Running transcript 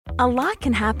A lot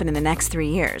can happen in the next 3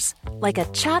 years. Like a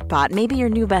chatbot may be your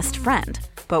new best friend.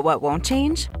 But what won't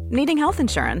change? Needing health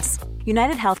insurance.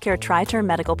 United Healthcare Tri-Term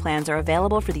Medical Plans are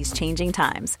available for these changing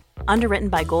times. Underwritten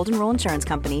by Golden Rule Insurance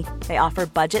Company, they offer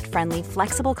budget-friendly,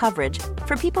 flexible coverage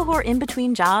for people who are in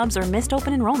between jobs or missed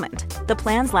open enrollment. The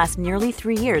plans last nearly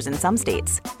 3 years in some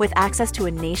states, with access to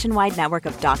a nationwide network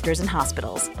of doctors and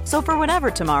hospitals. So for whatever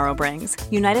tomorrow brings,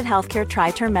 United Healthcare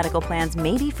Tri-Term Medical Plans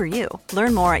may be for you.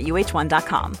 Learn more at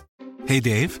uh1.com. Hey,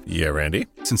 Dave. Yeah, Randy.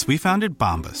 Since we founded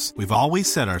Bombas, we've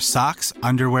always said our socks,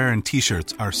 underwear, and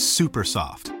T-shirts are super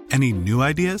soft. Any new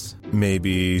ideas?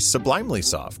 Maybe sublimely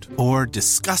soft. Or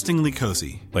disgustingly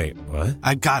cozy. Wait, what?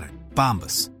 I got it.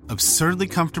 Bombas. Absurdly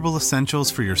comfortable essentials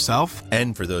for yourself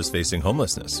and for those facing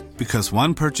homelessness. Because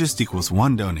one purchased equals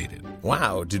one donated.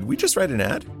 Wow, did we just write an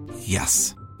ad?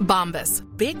 Yes. Bombas.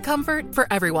 Big comfort for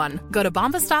everyone. Go to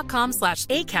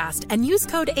bombas.com/ACAST and use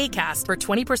code ACAST for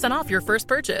 20% off your first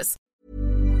purchase.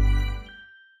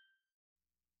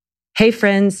 Hey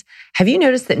friends, have you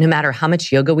noticed that no matter how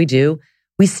much yoga we do,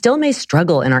 we still may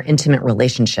struggle in our intimate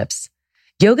relationships?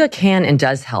 Yoga can and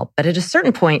does help, but at a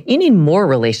certain point, you need more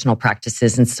relational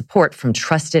practices and support from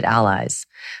trusted allies.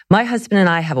 My husband and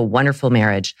I have a wonderful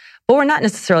marriage, but we're not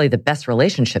necessarily the best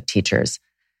relationship teachers.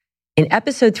 In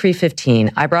episode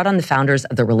 315, I brought on the founders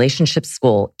of the Relationship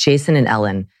School, Jason and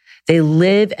Ellen. They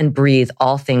live and breathe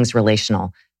all things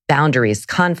relational: boundaries,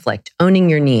 conflict, owning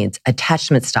your needs,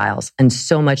 attachment styles, and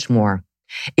so much more.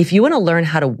 If you want to learn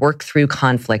how to work through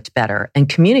conflict better and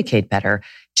communicate better,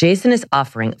 Jason is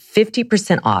offering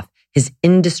 50% off his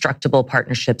Indestructible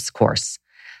Partnerships course.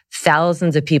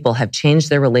 Thousands of people have changed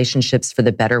their relationships for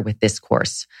the better with this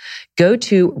course. Go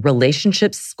to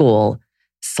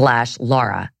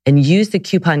relationshipschool.com/Laura and use the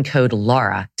coupon code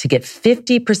Laura to get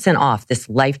 50% off this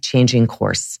life-changing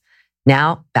course.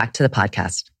 Now, back to the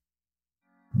podcast.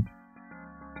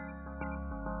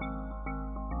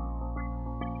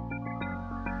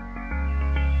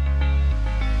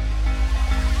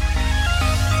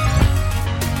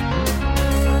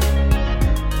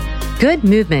 Good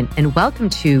movement, and welcome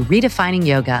to Redefining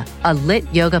Yoga, a lit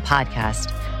yoga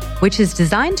podcast, which is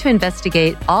designed to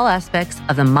investigate all aspects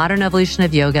of the modern evolution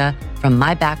of yoga from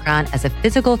my background as a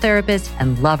physical therapist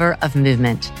and lover of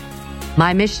movement.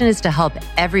 My mission is to help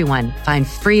everyone find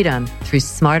freedom through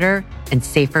smarter and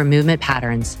safer movement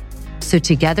patterns, so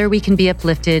together we can be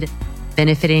uplifted,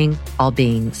 benefiting all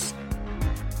beings.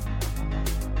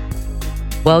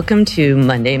 Welcome to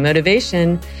Monday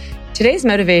Motivation. Today's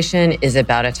motivation is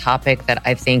about a topic that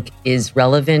I think is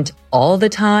relevant all the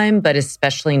time, but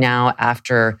especially now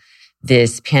after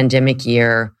this pandemic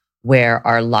year where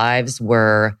our lives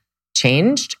were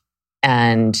changed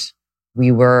and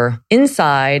we were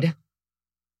inside,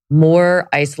 more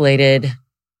isolated,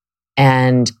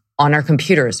 and on our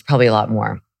computers probably a lot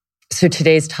more. So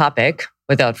today's topic,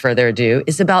 without further ado,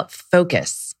 is about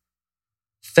focus.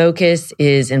 Focus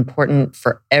is important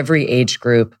for every age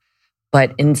group,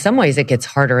 but in some ways it gets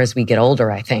harder as we get older,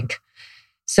 I think.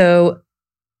 So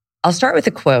I'll start with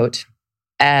a quote.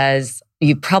 As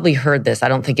you've probably heard this, I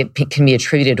don't think it can be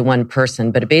attributed to one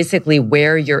person, but basically,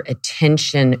 where your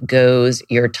attention goes,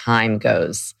 your time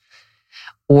goes.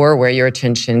 Or where your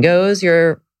attention goes,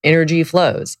 your energy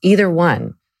flows. Either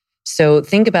one. So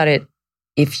think about it.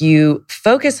 If you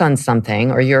focus on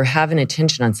something or you're having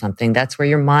attention on something, that's where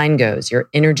your mind goes, your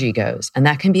energy goes. And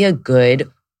that can be a good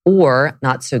or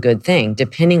not so good thing,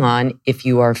 depending on if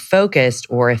you are focused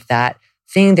or if that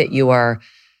thing that you are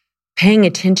paying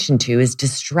attention to is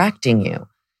distracting you.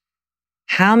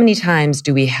 How many times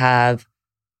do we have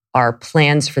our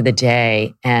plans for the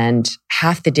day and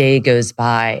half the day goes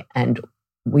by and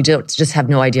we just have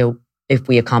no idea if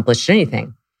we accomplished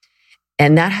anything?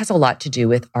 And that has a lot to do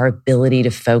with our ability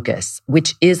to focus,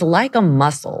 which is like a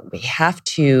muscle. We have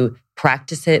to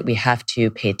practice it. We have to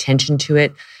pay attention to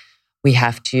it. We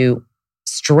have to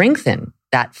strengthen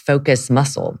that focus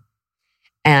muscle.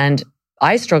 And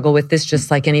I struggle with this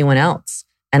just like anyone else.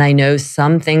 And I know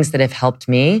some things that have helped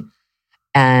me.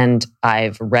 And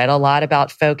I've read a lot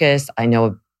about focus. I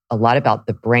know a lot about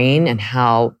the brain and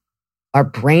how our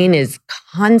brain is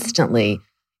constantly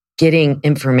getting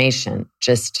information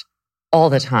just all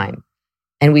the time.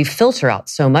 And we filter out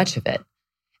so much of it.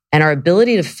 And our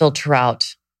ability to filter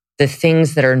out the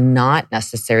things that are not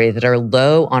necessary, that are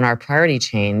low on our priority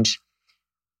change,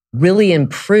 really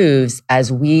improves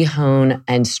as we hone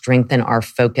and strengthen our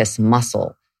focus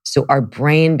muscle. So our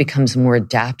brain becomes more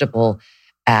adaptable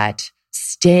at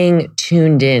staying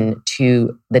tuned in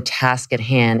to the task at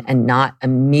hand and not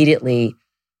immediately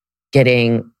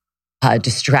getting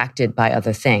distracted by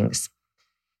other things.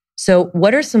 So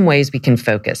what are some ways we can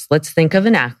focus? Let's think of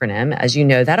an acronym. As you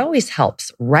know, that always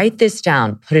helps. Write this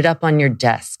down, put it up on your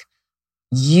desk.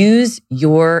 Use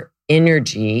your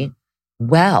energy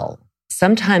well.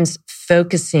 Sometimes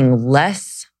focusing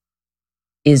less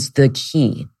is the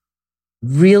key.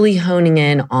 Really honing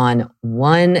in on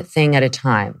one thing at a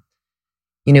time.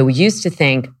 You know, we used to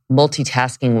think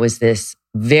multitasking was this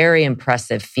very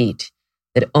impressive feat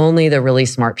that only the really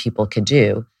smart people could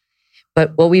do.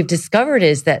 But what we've discovered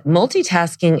is that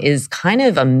multitasking is kind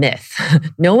of a myth.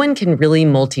 No one can really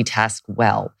multitask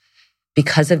well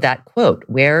because of that quote,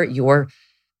 where your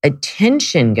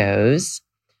attention goes,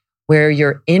 where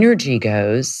your energy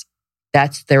goes,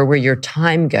 that's there where your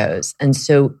time goes. And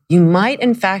so you might,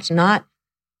 in fact, not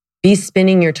be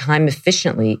spending your time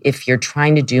efficiently if you're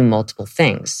trying to do multiple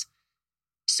things.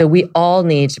 So we all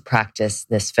need to practice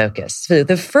this focus. So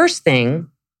the first thing,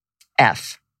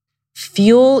 F,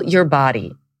 fuel your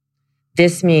body.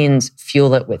 This means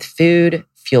fuel it with food,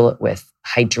 fuel it with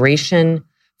hydration,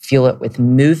 fuel it with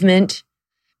movement.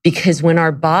 Because when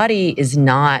our body is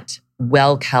not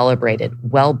well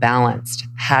calibrated, well balanced,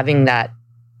 having that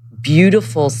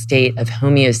beautiful state of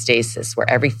homeostasis where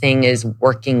everything is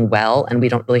working well and we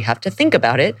don't really have to think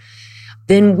about it,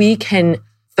 then we can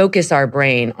focus our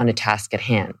brain on a task at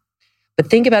hand. But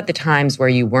think about the times where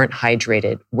you weren't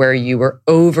hydrated, where you were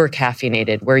over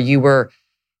caffeinated, where you were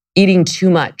eating too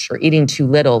much or eating too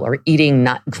little or eating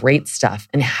not great stuff,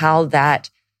 and how that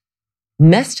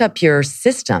messed up your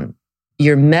system.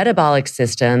 Your metabolic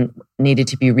system needed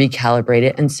to be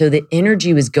recalibrated. And so the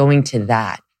energy was going to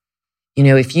that. You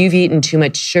know, if you've eaten too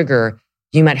much sugar,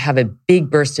 you might have a big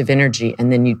burst of energy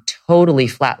and then you totally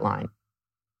flatline.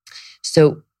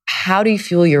 So how do you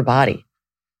fuel your body?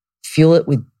 Fuel it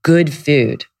with good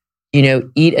food. You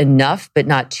know, eat enough, but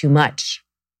not too much.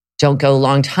 Don't go a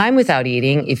long time without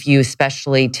eating if you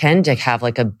especially tend to have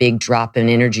like a big drop in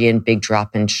energy and big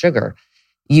drop in sugar.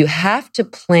 You have to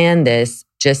plan this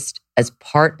just as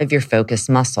part of your focus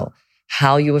muscle,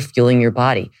 how you are fueling your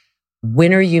body.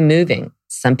 When are you moving?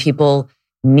 Some people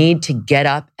need to get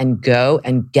up and go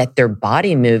and get their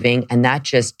body moving, and that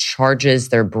just charges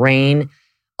their brain.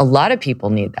 A lot of people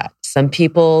need that. Some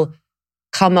people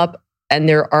come up and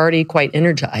they're already quite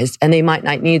energized, and they might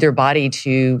not need their body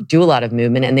to do a lot of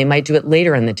movement, and they might do it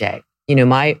later in the day. You know,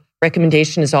 my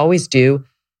recommendation is always do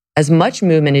as much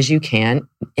movement as you can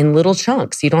in little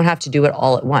chunks. You don't have to do it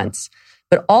all at once.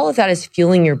 But all of that is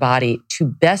fueling your body to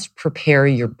best prepare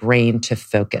your brain to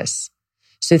focus.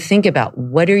 So think about,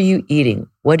 what are you eating?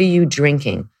 What are you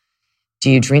drinking? Do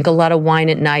you drink a lot of wine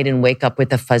at night and wake up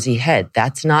with a fuzzy head?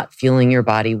 That's not fueling your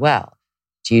body well.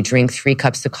 Do you drink 3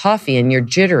 cups of coffee and you're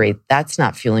jittery? That's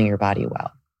not fueling your body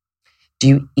well. Do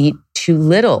you eat too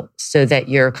little so that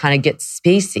you're kind of get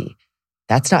spacey?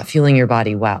 That's not fueling your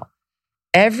body well.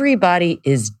 Everybody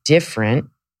is different.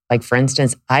 Like, for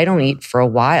instance, I don't eat for a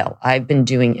while. I've been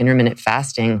doing intermittent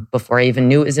fasting before I even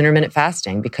knew it was intermittent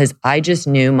fasting, because I just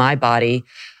knew my body,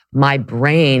 my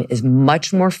brain is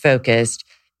much more focused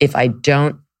if I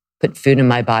don't put food in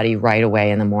my body right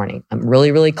away in the morning. I'm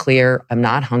really, really clear. I'm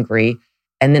not hungry.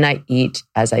 And then I eat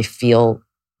as I feel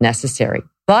necessary.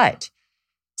 But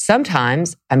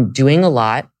sometimes I'm doing a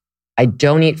lot. I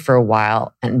don't eat for a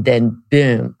while. And then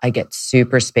boom, I get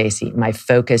super spacey. My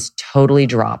focus totally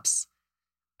drops.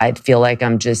 I feel like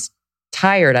I'm just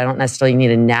tired. I don't necessarily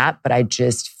need a nap, but I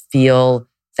just feel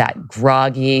that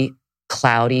groggy,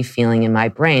 cloudy feeling in my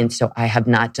brain. So I have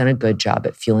not done a good job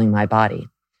at fueling my body.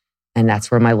 And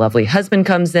that's where my lovely husband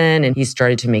comes in, and he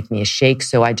started to make me a shake.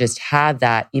 So I just have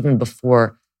that even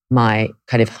before my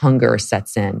kind of hunger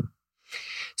sets in.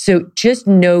 So just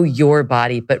know your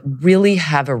body, but really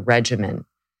have a regimen.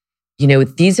 You know,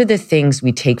 these are the things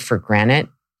we take for granted: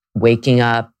 waking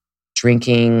up,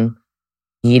 drinking,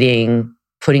 eating,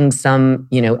 putting some,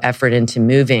 effort into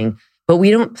moving, but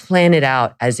we don't plan it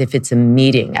out as if it's a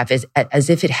meeting, as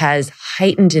if it has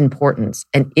heightened importance.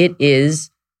 And it is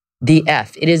the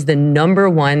F. It is the number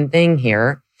one thing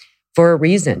here for a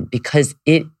reason, because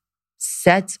it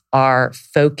sets our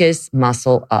focus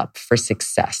muscle up for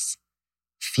success.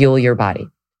 Fuel your body.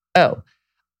 O,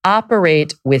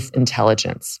 operate with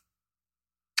intelligence.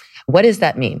 What does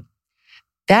that mean?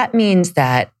 That means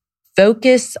that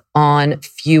focus on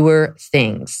fewer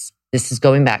things. This is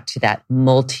going back to that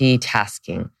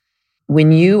multitasking.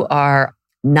 When you are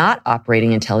not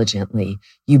operating intelligently,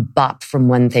 you bop from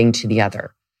one thing to the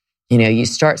other. You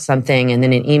start something and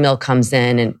then an email comes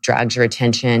in and drags your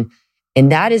attention.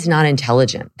 And that is not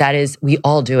intelligent. That is, we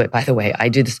all do it, by the way. I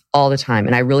do this all the time,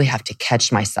 and I really have to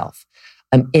catch myself.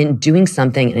 I'm in doing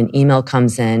something and an email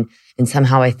comes in, and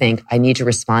somehow I think I need to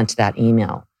respond to that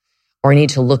email. or I need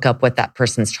to look up what that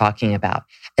person's talking about,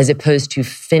 as opposed to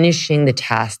finishing the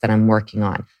task that I'm working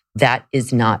on. That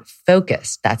is not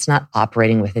focused. That's not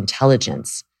operating with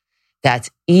intelligence. That's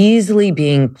easily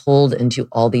being pulled into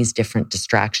all these different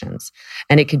distractions.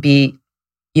 And it could be,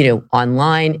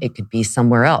 online, it could be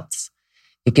somewhere else.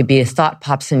 It could be a thought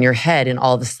pops in your head and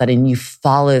all of a sudden you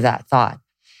follow that thought.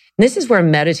 And this is where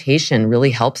meditation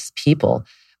really helps people,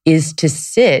 is to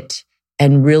sit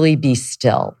and really be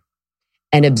still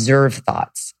and observe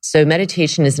thoughts. So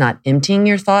meditation is not emptying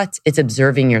your thoughts, it's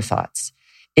observing your thoughts.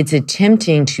 It's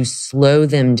attempting to slow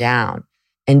them down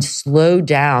and slow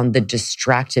down the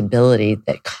distractibility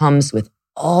that comes with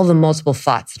all the multiple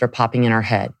thoughts that are popping in our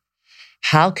head.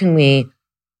 How can we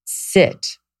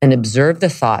sit and observe the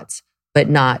thoughts, but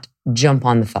not jump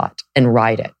on the thought and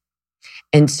ride it?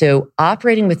 And so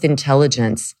operating with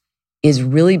intelligence is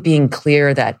really being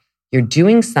clear that you're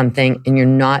doing something and you're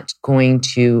not going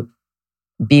to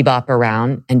bebop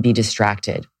around and be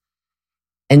distracted.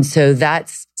 And so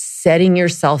that's setting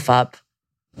yourself up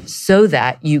so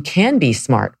that you can be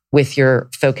smart with your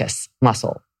focus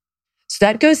muscle. So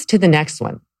that goes to the next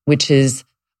one, which is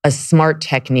a SMART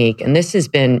technique. And this has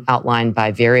been outlined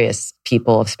by various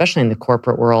people, especially in the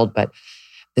corporate world, but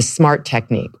the SMART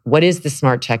technique. What is the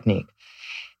SMART technique?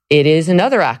 It is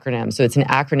another acronym. So it's an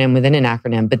acronym within an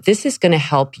acronym, but this is going to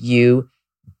help you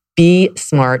be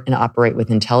smart and operate with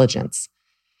intelligence.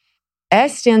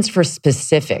 S stands for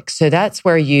specific. So that's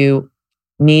where you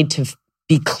need to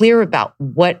be clear about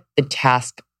what the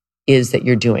task is that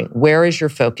you're doing. Where is your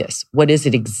focus? What is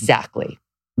it exactly?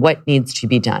 What needs to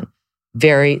be done?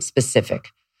 Very specific.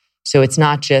 So it's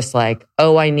not just like,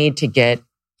 oh, I need to get,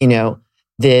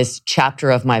 this chapter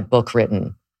of my book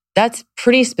written. That's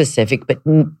pretty specific, but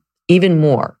even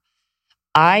more.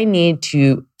 I need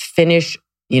to finish,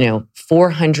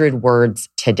 400 words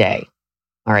today.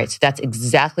 All right, so that's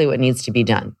exactly what needs to be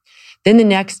done. Then the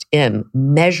next M,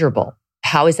 measurable.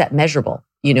 How is that measurable?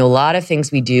 A lot of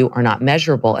things we do are not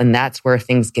measurable, and that's where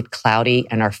things get cloudy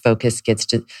and our focus gets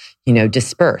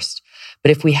dispersed.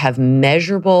 But if we have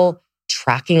measurable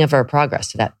tracking of our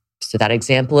progress, so that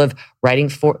example of writing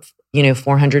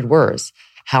 400 words,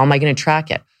 how am I going to track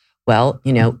it? Well,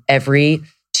 every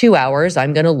 2 hours,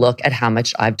 I'm going to look at how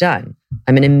much I've done.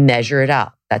 I'm going to measure it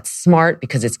out. That's smart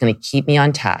because it's going to keep me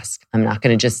on task. I'm not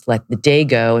going to just let the day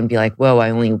go and be like, whoa, I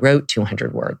only wrote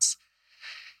 200 words.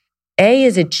 A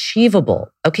is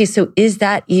achievable. Okay, so is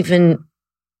that even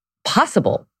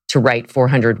possible to write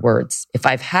 400 words? If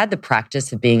I've had the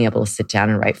practice of being able to sit down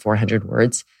and write 400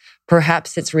 words,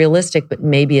 perhaps it's realistic, but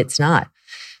maybe it's not.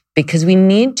 Because we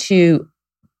need to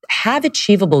have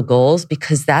achievable goals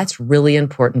because that's really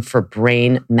important for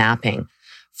brain mapping,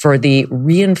 for the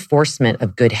reinforcement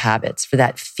of good habits, for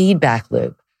that feedback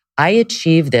loop. I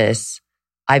achieve this.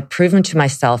 I've proven to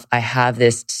myself I have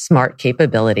this SMART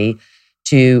capability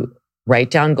to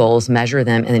write down goals, measure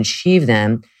them, and achieve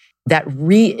them. That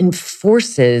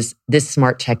reinforces this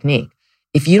SMART technique.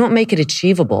 If you don't make it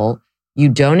achievable, you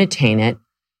don't attain it,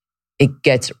 it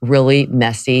gets really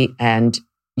messy and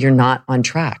you're not on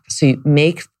track. So you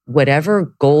make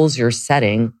whatever goals you're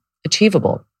setting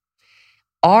achievable.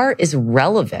 R is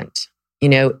relevant.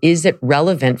 Is it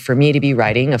relevant for me to be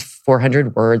writing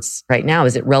 400 words right now?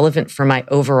 Is it relevant for my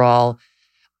overall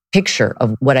picture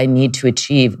of what I need to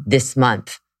achieve this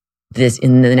month,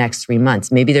 in the next 3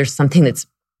 months? Maybe there's something that's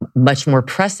much more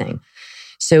pressing.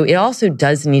 So it also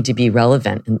does need to be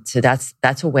relevant. And so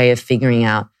that's a way of figuring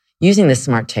out using the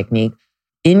SMART technique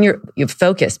in your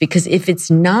focus. Because if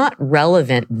it's not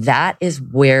relevant, that is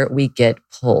where we get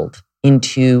pulled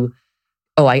into,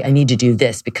 oh, I need to do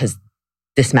this because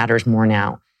this matters more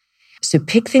now. So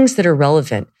pick things that are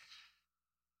relevant.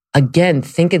 Again,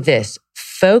 think of this.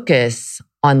 Focus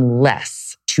on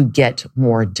less to get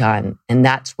more done. And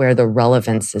that's where the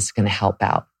relevance is going to help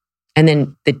out. And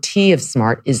then the T of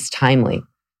SMART is timely.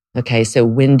 Okay, so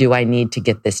when do I need to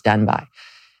get this done by?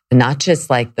 And not just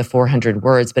like the 400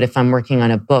 words, but if I'm working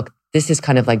on a book, this is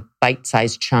kind of like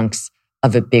bite-sized chunks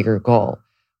of a bigger goal.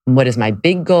 What is my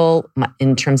big goal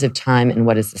in terms of time and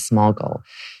what is the small goal?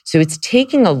 So it's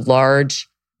taking a large,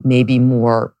 maybe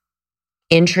more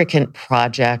intricate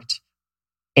project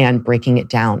and breaking it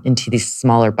down into these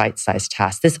smaller bite-sized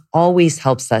tasks. This always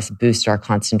helps us boost our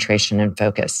concentration and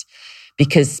focus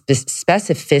because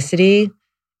specificity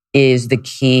is the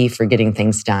key for getting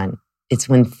things done. It's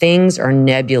when things are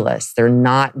nebulous, they're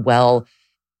not well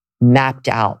mapped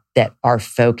out, that our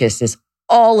focus is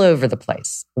all over the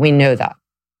place. We know that.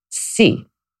 C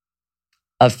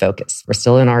of focus. We're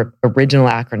still in our original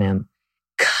acronym.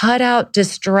 Cut out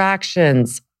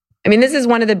distractions. I mean, this is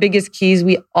one of the biggest keys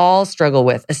we all struggle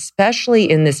with, especially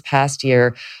in this past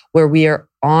year where we are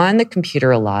on the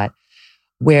computer a lot,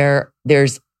 where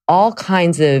there's all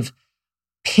kinds of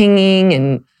pinging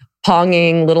and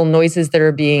ponging, little noises that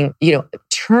are being,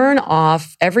 turn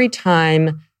off. Every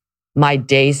time my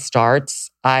day starts,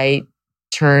 I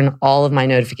turn all of my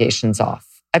notifications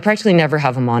off. I practically never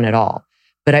have them on at all,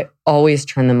 but I always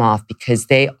turn them off because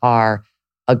they are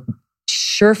a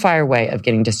surefire way of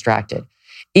getting distracted.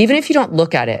 Even if you don't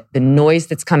look at it, the noise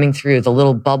that's coming through, the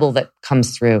little bubble that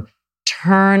comes through,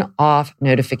 turn off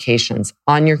notifications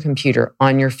on your computer,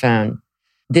 on your phone.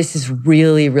 This is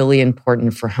really, really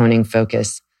important for honing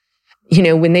focus.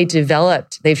 When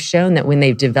they've shown that when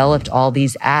they've developed all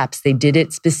these apps, they did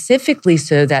it specifically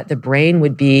so that the brain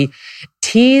would be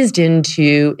enticed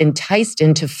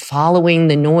into following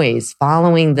the noise,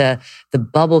 following the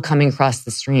bubble coming across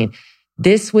the screen.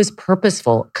 This was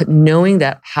purposeful, knowing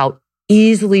that how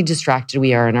easily distracted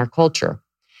we are in our culture.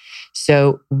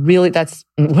 So really, that's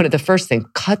one of the first things.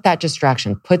 Cut that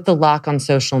distraction. Put the lock on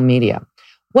social media.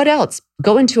 What else?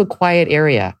 Go into a quiet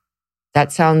area.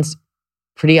 That sounds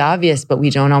pretty obvious, but we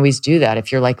don't always do that.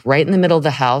 If you're like right in the middle of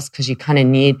the house because you want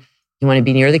to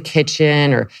be near the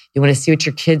kitchen or you want to see what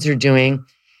your kids are doing,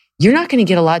 you're not going to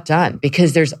get a lot done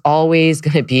because there's always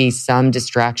going to be some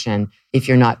distraction if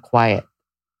you're not quiet.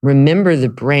 Remember, the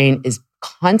brain is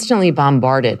constantly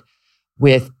bombarded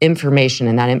with information,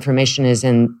 and that information is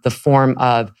in the form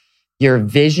of your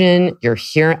vision, your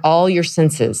hearing, all your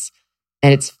senses,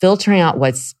 and it's filtering out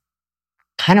what's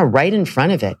kind of right in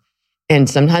front of it. And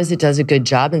sometimes it does a good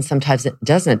job and sometimes it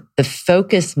doesn't. The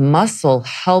focus muscle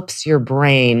helps your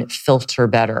brain filter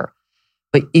better,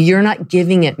 but you're not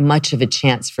giving it much of a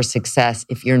chance for success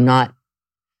if you're not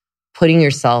putting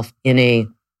yourself in a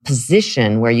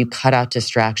position where you cut out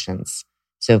distractions.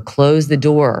 So close the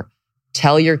door,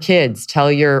 tell your kids,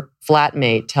 tell your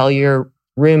flatmate, tell your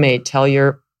roommate, tell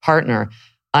your partner,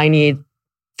 I need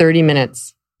 30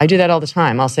 minutes. I do that all the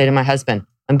time. I'll say to my husband,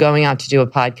 I'm going out to do a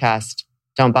podcast.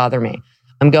 Don't bother me.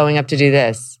 I'm going up to do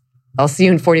this. I'll see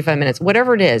you in 45 minutes.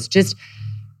 Whatever it is, just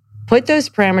put those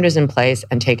parameters in place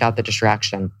and take out the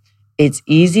distraction. It's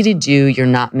easy to do. You're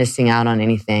not missing out on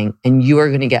anything. And you are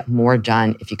going to get more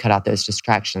done if you cut out those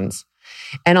distractions.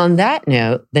 And on that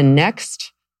note, the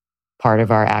next part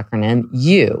of our acronym,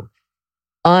 U,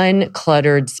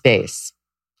 uncluttered space.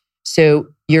 So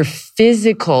your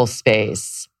physical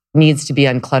space needs to be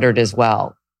uncluttered as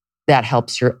well. That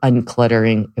helps your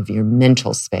uncluttering of your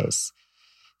mental space.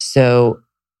 So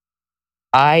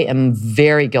I am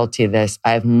very guilty of this.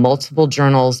 I have multiple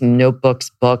journals,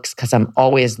 notebooks, books, because I'm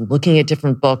always looking at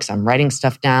different books. I'm writing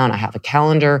stuff down. I have a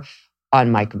calendar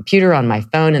on my computer, on my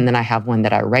phone, and then I have one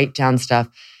that I write down stuff.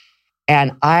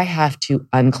 And I have to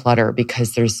unclutter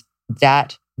because there's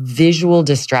that visual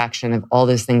distraction of all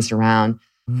those things around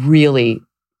really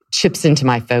chips into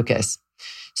my focus.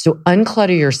 So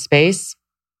unclutter your space.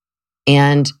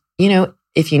 And,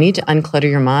 if you need to unclutter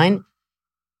your mind,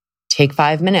 take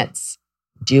 5 minutes,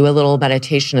 do a little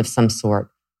meditation of some sort,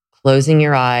 closing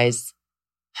your eyes,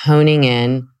 honing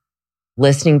in,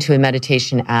 listening to a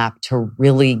meditation app to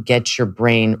really get your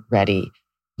brain ready.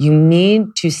 You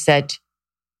need to set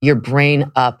your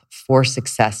brain up for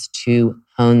success to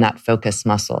hone that focus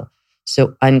muscle.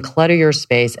 So unclutter your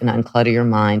space and unclutter your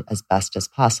mind as best as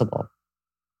possible.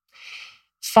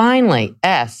 Finally,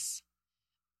 S.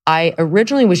 I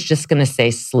originally was just going to say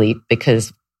sleep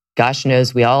because gosh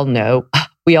knows we all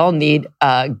need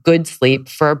good sleep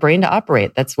for our brain to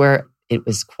operate. That's where it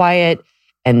was quiet.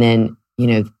 And then,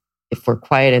 if we're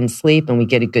quiet and sleep and we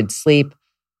get a good sleep,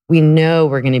 we know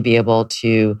we're going to be able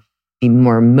to be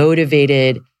more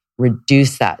motivated,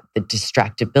 reduce the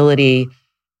distractibility,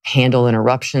 handle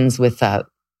interruptions with,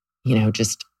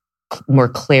 just more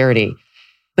clarity.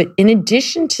 But in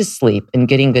addition to sleep and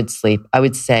getting good sleep, I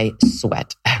would say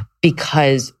sweat,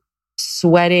 because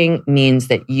sweating means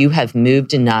that you have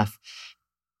moved enough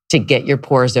to get your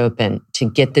pores open, to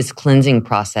get this cleansing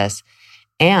process,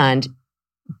 and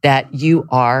that you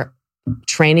are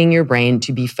training your brain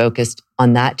to be focused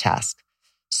on that task.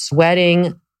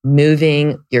 Sweating,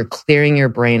 moving, you're clearing your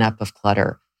brain up of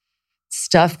clutter.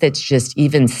 Stuff that's just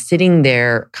even sitting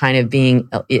there kind of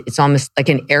it's almost like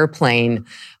an airplane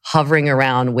hovering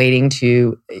around waiting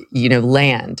to,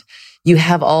 land. You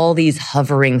have all these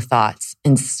hovering thoughts,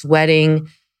 and sweating,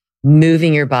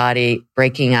 moving your body,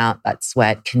 breaking out that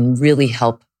sweat can really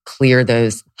help clear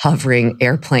those hovering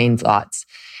airplane thoughts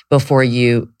before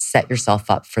you set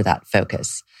yourself up for that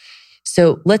focus.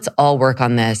 So let's all work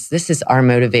on this. This is our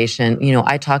motivation.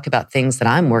 I talk about things that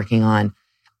I'm working on.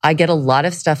 I get a lot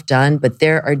of stuff done, but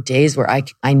there are days where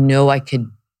I know I could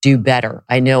do better.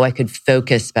 I know I could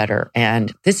focus better.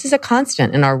 And this is a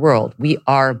constant in our world. We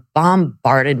are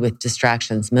bombarded with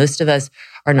distractions. Most of us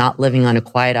are not living on a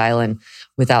quiet island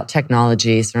without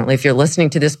technology. Certainly, if you're listening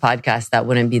to this podcast, that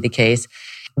wouldn't be the case,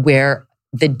 where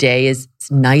the day is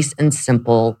nice and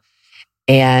simple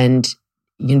and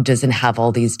doesn't have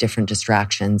all these different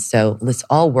distractions. So let's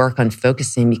all work on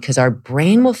focusing, because our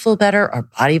brain will feel better, our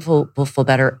body will feel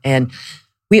better, and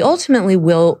we ultimately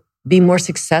will be more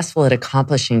successful at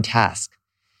accomplishing tasks.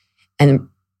 And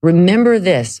remember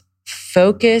this,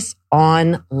 focus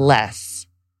on less.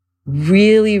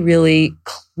 Really, really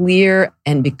clear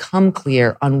and become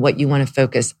clear on what you want to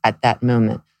focus at that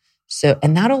moment.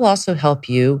 And that'll also help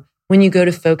you when you go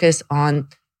to focus on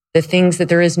the things that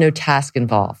there is no task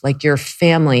involved, like your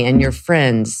family and your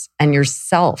friends and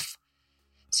yourself.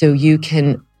 So you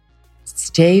can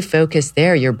stay focused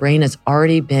there. Your brain has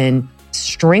already been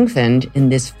strengthened in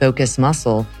this focus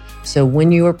muscle. So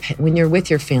when you're with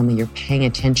your family, you're paying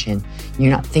attention.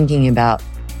 You're not thinking about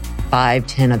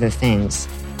 5-10 other things.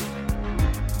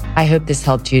 I hope this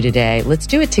helped you today. Let's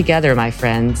do it together, my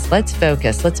friends. Let's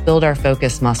focus. Let's build our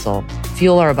focus muscle,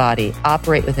 fuel our body,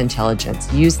 operate with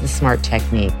intelligence, use the SMART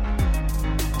technique,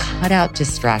 cut out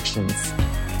distractions,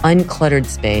 uncluttered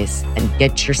space, and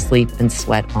get your sleep and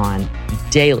sweat on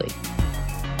daily.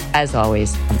 As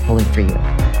always, I'm pulling for you.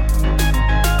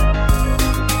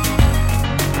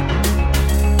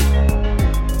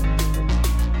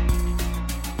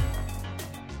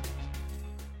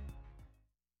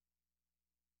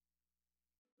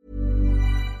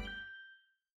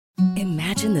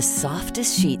 Imagine the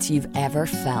softest sheets you've ever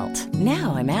felt.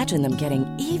 Now imagine them getting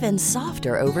even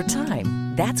softer over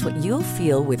time. That's what you'll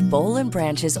feel with Boll &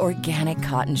 Branch's organic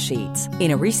cotton sheets.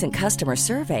 In a recent customer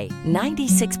survey,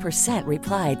 96%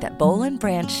 replied that Boll &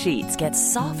 Branch sheets get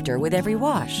softer with every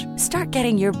wash. Start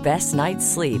getting your best night's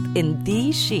sleep in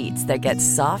these sheets that get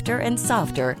softer and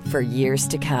softer for years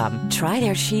to come. Try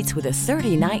their sheets with a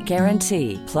 30-night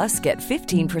guarantee. Plus, get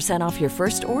 15% off your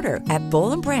first order at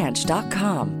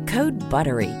bollandbranch.com. Code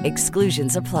BUTTERY.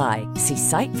 Exclusions apply. See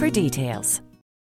site for details.